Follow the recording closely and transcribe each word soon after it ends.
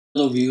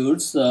Hello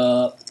viewers,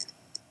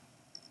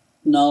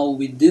 now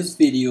with this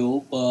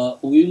video I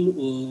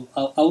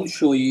will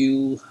show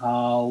you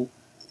how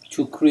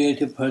to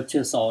create a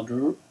purchase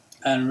order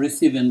and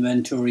receive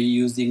inventory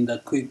using the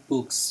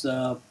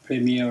QuickBooks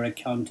Premier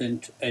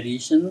Accountant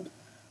Edition,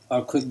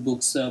 or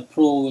QuickBooks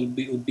Pro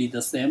would be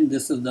the same.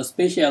 This is the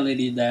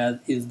specialty that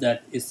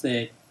it's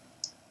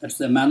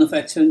a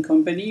manufacturing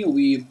company.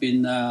 We've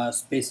been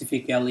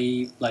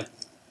specifically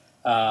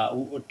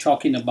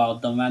talking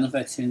about the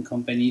manufacturing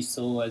companies.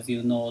 So as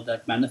you know,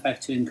 that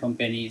manufacturing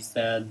companies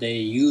they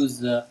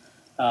use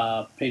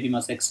pretty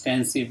much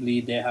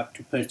extensively. They have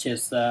to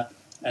purchase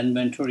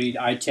inventory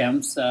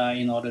items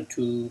in order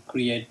to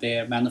create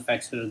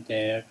manufacture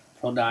their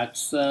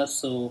products.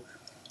 So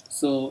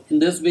in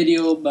this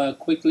video,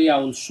 quickly I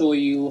will show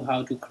you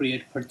how to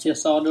create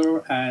purchase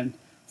order, and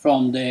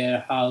from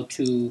there how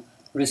to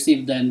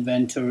receive the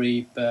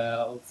inventory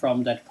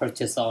from that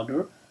purchase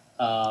order.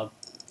 Uh,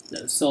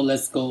 so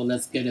let's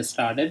get it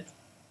started.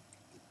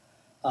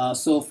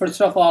 So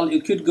first of all, you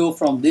could go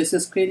from this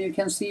screen. You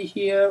can see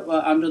here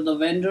under the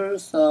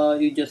vendors,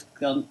 you just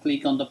can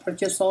click on the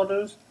purchase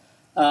orders.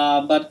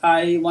 But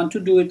I want to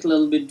do it a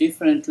little bit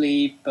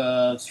differently,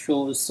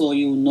 so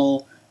you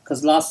know,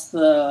 because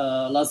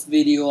last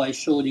video I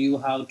showed you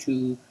how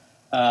to,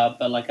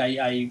 but like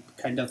I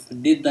kind of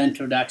did the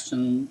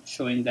introduction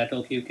showing that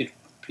okay, you could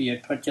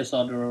create purchase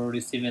order or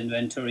receive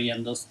inventory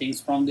and those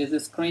things from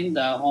this screen,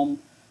 the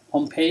home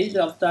page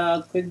of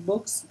the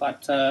QuickBooks.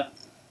 But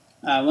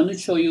I want to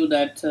show you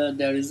that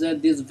there is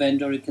this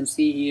vendor. You can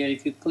see here,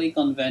 if you click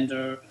on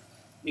vendor,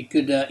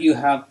 you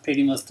have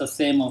pretty much the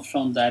same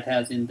option that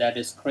has in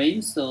that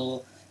screen.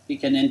 So you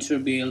can enter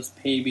bills,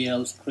 pay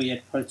bills,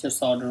 create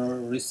purchase order,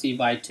 receive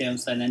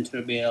items, and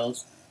enter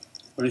bills,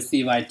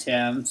 receive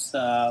items,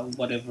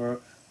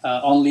 whatever.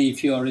 Only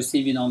if you are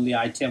receiving only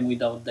item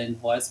without the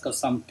invoice, because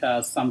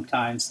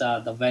sometimes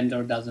the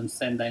vendor doesn't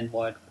send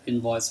the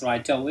invoice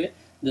right away.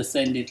 They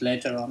send it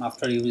later on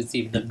after you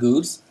receive the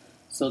goods.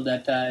 So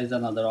that is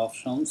another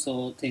option.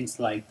 So things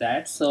like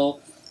that.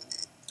 So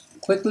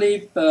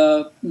quickly,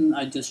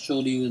 I just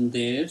showed you in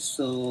there.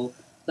 So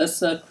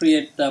let's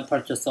create the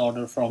purchase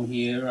order from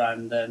here,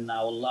 and then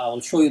I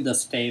will show you the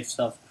steps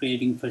of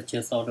creating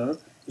purchase order.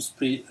 It's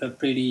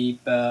pretty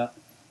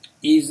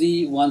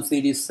easy once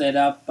it is set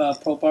up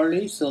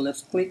properly. So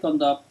let's click on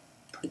the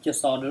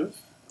purchase order.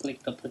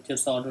 Click the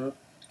purchase order.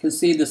 You can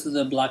see this is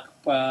a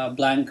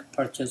blank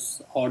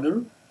purchase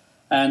order,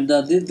 and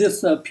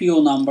this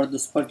PO number,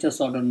 this purchase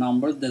order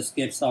number, this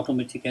gets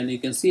automatically. You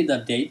can see the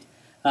date.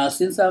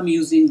 Since I'm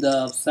using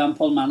the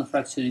sample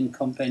manufacturing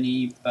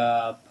company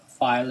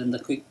file in the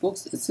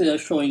QuickBooks,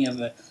 it's showing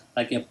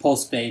like a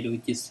post date,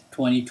 which is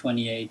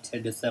 2028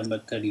 December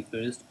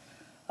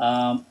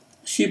 31st.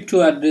 Ship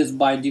to address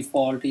by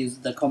default is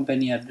the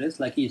company address,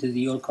 like it is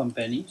your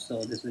company.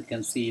 So this you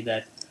can see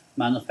that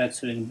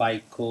manufacturing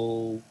by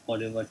co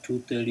whatever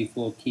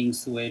 234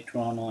 Kingsway,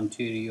 Toronto,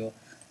 Ontario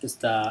is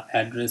the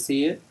address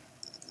here.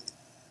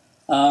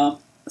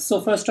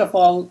 So first of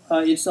all,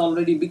 it's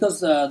already,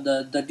 because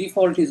the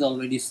default is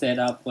already set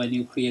up when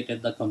you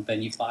created the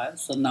company file.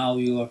 So now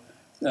you're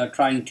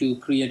trying to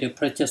create a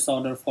purchase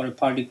order for a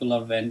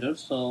particular vendor.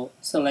 So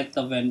select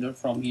the vendor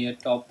from here,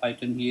 top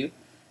item here.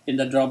 In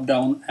the drop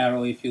down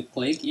arrow, if you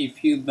click,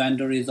 if your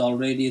vendor is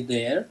already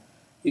there,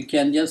 you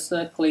can just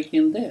click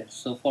in there.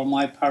 So for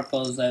my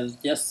purpose, I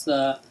just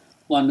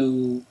want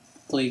to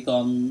click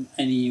on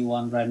any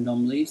one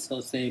randomly.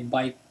 So say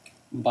by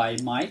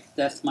Mike,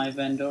 that's my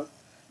vendor.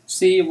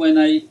 See, when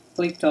I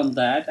clicked on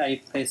that, I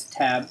pressed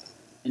tab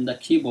in the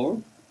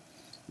keyboard.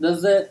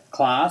 There's a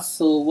class.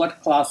 So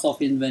what class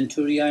of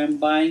inventory I am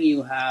buying?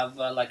 You have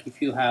like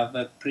if you have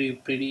a pretty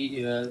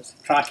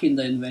tracking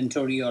the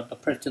inventory or the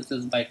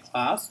purchases by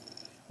class,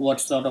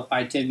 what sort of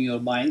item you're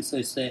buying. So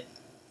it's a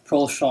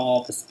pro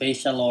shop,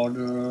 special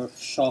order,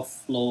 shop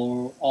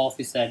floor,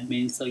 office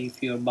admin. So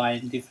if you're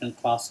buying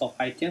different class of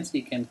items,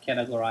 you can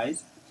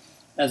categorize,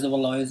 as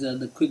well as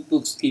the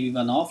QuickBooks give you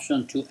an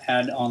option to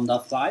add on the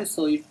fly.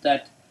 So if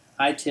that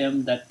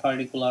item, that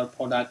particular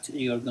product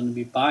you're going to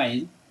be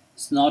buying,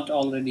 it's not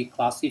already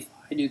classified,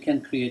 you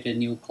can create a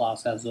new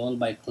class as well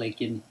by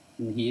clicking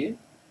in here.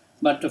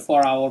 But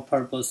for our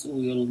purpose,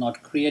 we will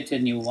not create a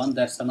new one.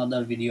 That's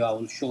another video. I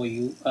will show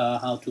you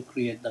how to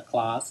create the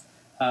class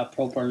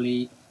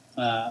properly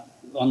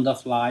on the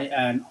fly,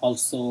 and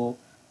also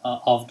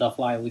off the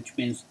fly, which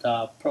means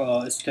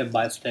the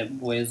step-by-step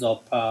ways of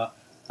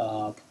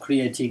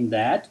creating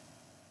that.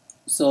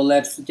 So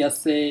let's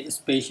just say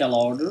special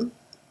order,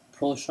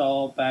 pro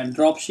shop, and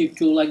drop ship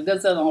too. Like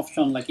there's an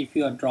option, like if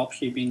you are drop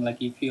shipping,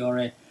 like if you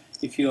are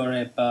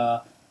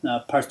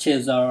a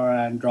purchaser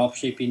and drop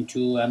shipping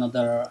to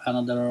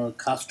another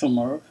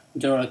customer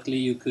directly,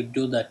 you could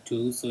do that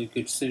too. So you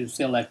could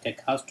select a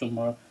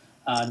customer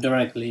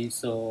directly,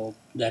 so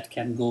that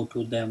can go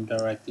to them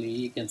directly.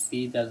 You can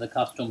see that the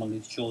customer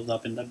list shows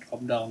up in the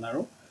drop down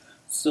arrow.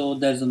 So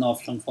there's an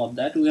option for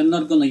that. We are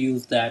not going to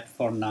use that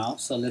for now,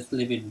 so let's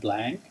leave it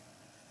blank.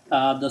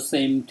 The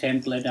same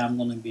template I'm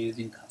going to be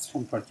using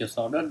custom purchase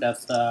order.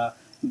 That's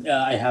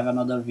I have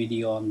another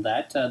video on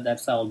that.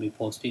 That's I'll be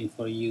posting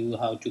for you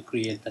how to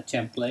create the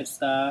templates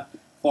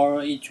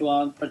for each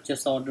one: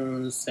 purchase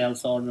orders,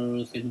 sales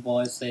orders,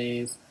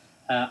 invoices,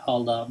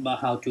 all the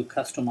how to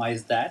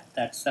customize that.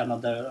 That's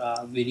another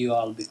video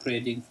I'll be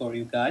creating for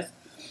you guys.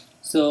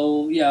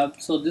 So yeah,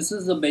 so this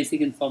is the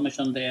basic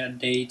information there.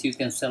 Date, you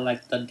can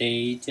select the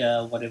date,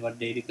 whatever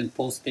date you can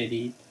post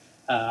it.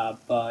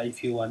 But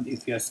if you want,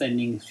 if you're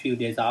sending a few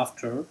days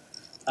after,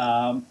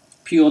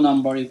 PO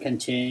number you can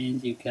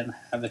change. You can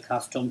have a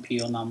custom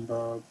PO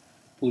number,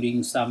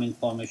 putting some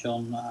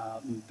information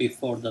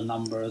before the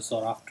numbers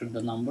or after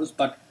the numbers.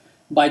 But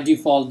by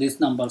default, these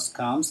numbers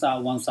comes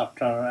once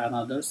after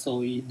another.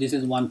 So this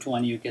is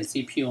 120. You can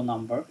see PO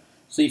number.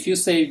 So if you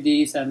save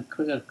this and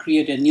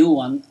create a new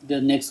one, the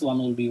next one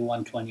will be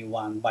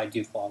 121 by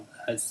default,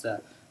 as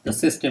the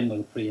system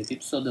will create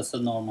it. So that's a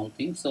normal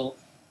thing. So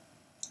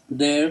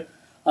there,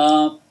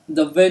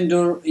 the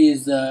vendor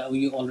is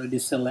we already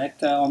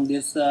select on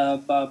this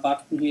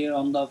button here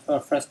on the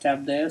first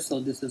tab there. So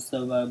this is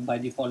by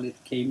default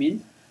it came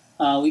in.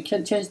 We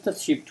can change the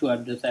ship to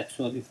address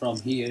actually from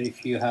here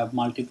if you have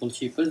multiple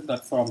shippers,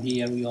 but from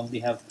here we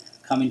only have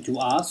coming to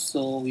us,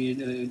 so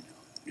we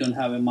don't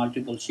have a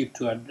multiple ship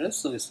to address,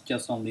 so it's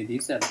just only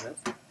this address.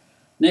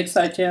 Next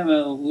item,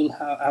 we'll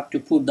have to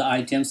put the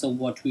items of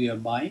what we are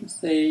buying.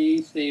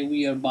 Say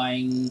we are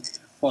buying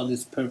for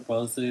this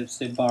purpose,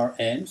 it's a bar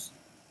ends,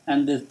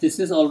 and this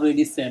is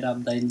already set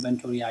up the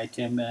inventory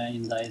item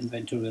in the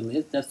inventory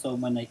list. That's so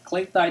when I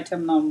click the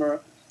item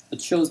number,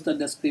 it shows the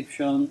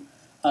description.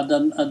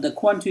 The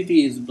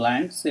quantity is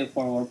blank. Say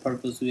for our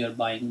purpose we are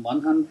buying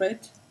 100,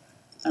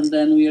 and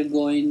then we are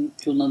going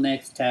to the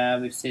next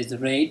tab. It says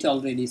rate,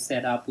 already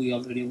set up. We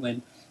already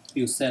went,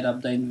 you set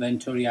up the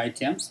inventory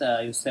items,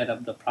 you set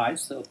up the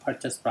price, so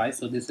purchase price,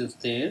 so this is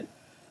there.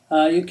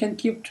 You can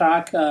keep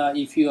track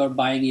if you are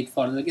buying it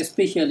for, like,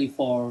 especially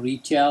for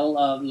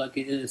retail, like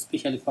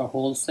especially for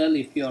wholesale.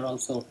 If you are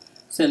also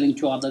selling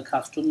to other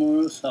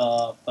customers,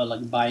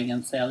 like buying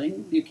and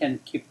selling, you can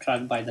keep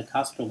track by the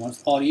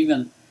customers. Or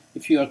even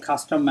if you are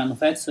custom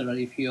manufacturer,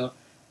 if you are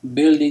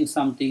building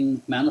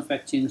something,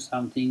 manufacturing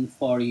something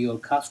for your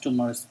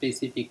customer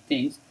specific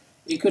things,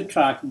 you could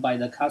track by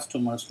the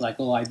customers, like,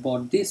 oh, I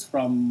bought this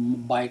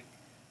from by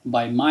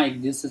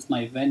Mike, this is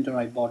my vendor,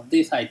 I bought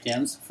these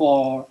items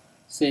for,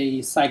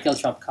 say, cycle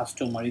shop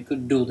customer. You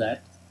could do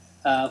that.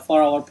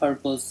 For our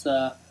purpose,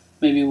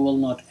 maybe we will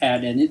not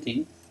add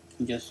anything,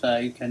 just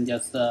you can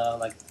just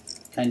like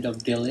kind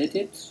of delete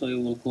it, so it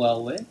will go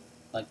away.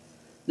 Like,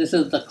 this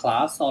is the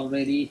class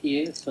already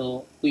here,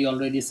 so we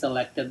already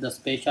selected the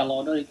special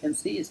order. You can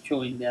see it's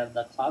showing there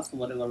the class,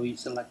 whatever we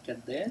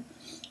selected there,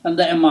 and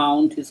the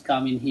amount is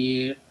coming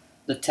here.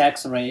 The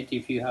tax rate,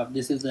 if you have,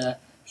 this is a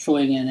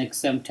showing an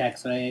exempt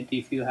tax rate.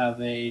 If you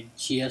have a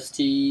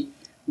GST,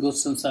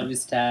 goods and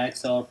service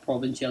tax, or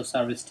provincial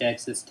service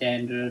tax is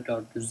standard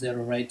or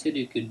zero rated,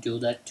 you could do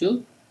that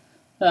too.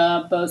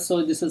 But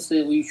so this is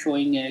we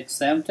showing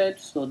exempted,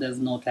 so there's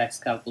no tax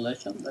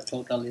calculation. The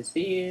total is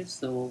here.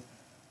 So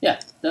yeah,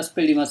 that's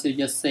pretty much. You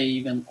just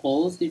save and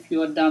close if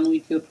you are done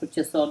with your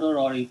purchase order,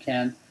 or you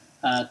can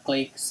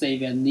click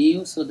save and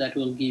new, so that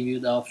will give you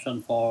the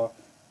option for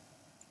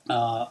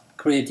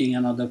creating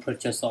another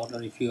purchase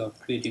order if you are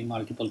creating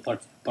multiple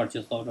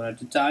purchase order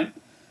at a time.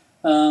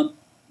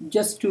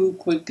 Just to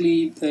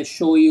quickly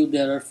show you,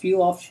 there are a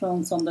few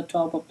options on the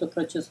top of the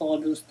purchase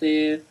orders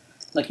there.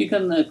 Like, you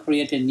can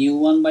create a new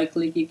one by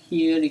clicking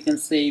here. You can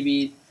save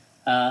it,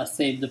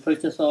 save the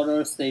purchase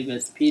order, save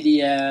as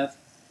PDF.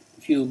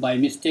 If you by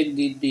mistake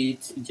did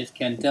it, you just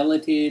can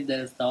delete it.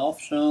 There's the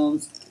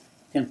options.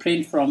 You can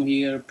print from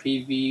here,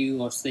 preview,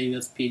 or save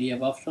as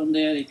PDF option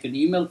there. You can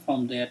email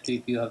from there too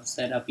if you have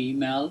set up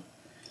email.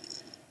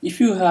 If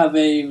you have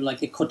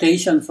a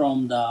quotation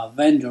from the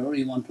vendor,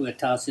 you want to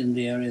attach in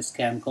there a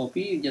scan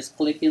copy, you just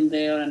click in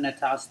there and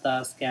attach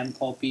the scan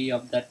copy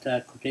of that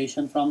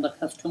quotation from the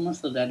customer,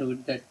 so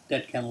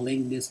that can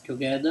link this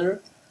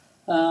together.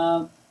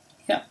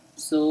 Yeah,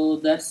 so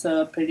that's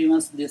pretty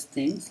much these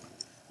things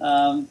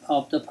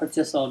of the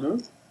purchase order.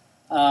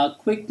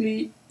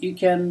 Quickly, you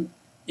can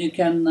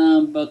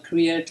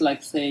create,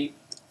 like, say,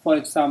 for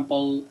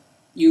example,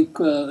 you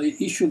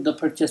issued the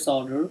purchase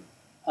order,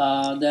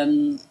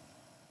 then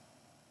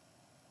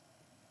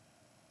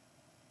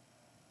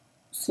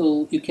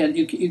so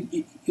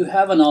you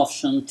have an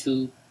option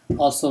to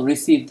also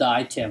receive the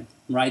item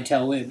right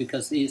away,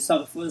 because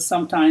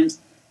sometimes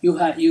you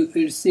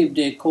received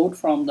a code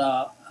from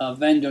the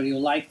vendor, you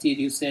liked it,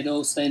 you said,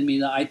 oh, send me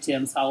the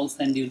items, I will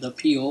send you the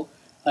PO.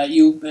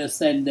 You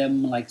send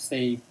them, like,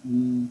 say,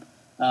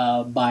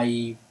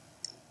 by,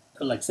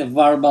 like, say,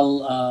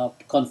 verbal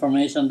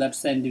confirmation, that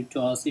send it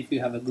to us. If you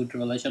have a good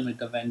relation with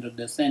the vendor,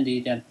 they send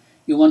it, and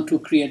you want to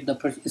create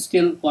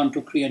still want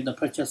to create the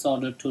purchase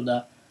order to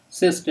the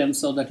system,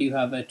 so that you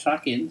have a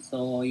tracking.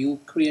 So you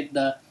create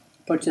the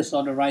purchase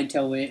order right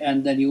away,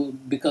 and then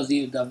because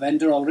the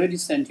vendor already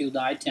sent you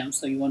the item,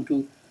 so you want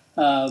to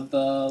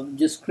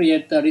just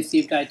create the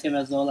received item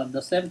as well at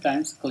the same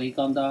time. Click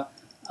on the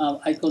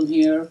icon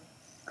here,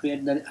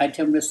 create the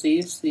item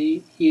receipt.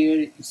 See here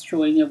it's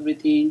showing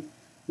everything.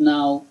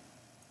 Now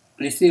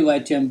receive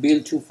item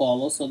bill to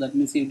follow, so that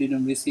means you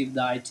didn't receive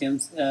the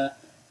items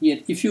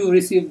yet. If you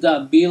receive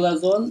the bill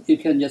as well, you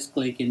can just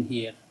click in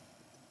here,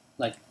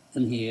 like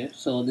in here.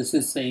 So this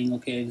is saying,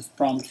 okay, this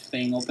prompt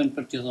saying open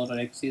purchase order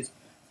exists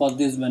for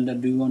this vendor,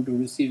 do you want to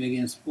receive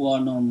against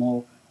one or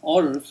more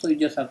orders? So you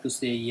just have to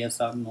say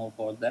yes or no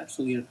for that.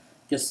 So we're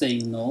just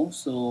saying no.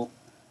 So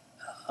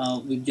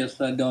we just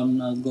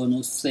don't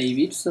gonna save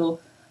it. So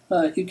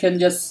you can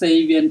just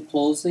save and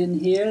close in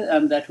here,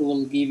 and that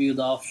will give you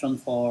the option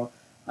for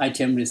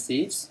item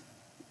receipts.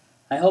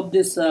 I hope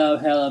this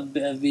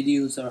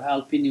videos are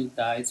helping you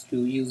guys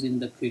to using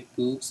the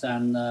QuickBooks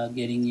and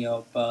getting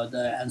your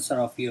the answer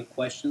of your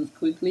questions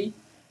quickly.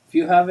 If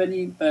you have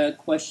any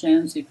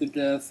questions, you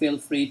could feel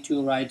free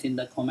to write in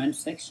the comment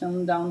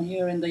section down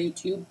here in the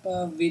YouTube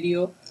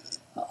video.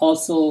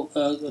 Also,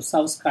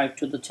 subscribe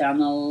to the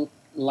channel,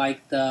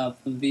 like the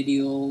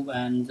video,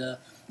 and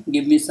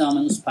give me some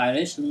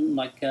inspiration.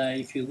 Like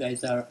if you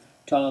guys are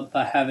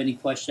have any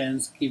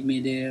questions, give me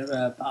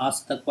there.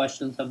 Ask the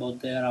questions about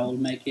there. I will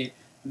make a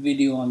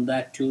video on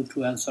that too,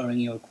 to answering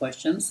your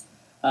questions.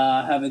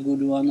 Have a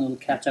good one. We'll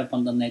catch up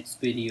on the next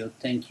video.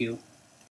 Thank you.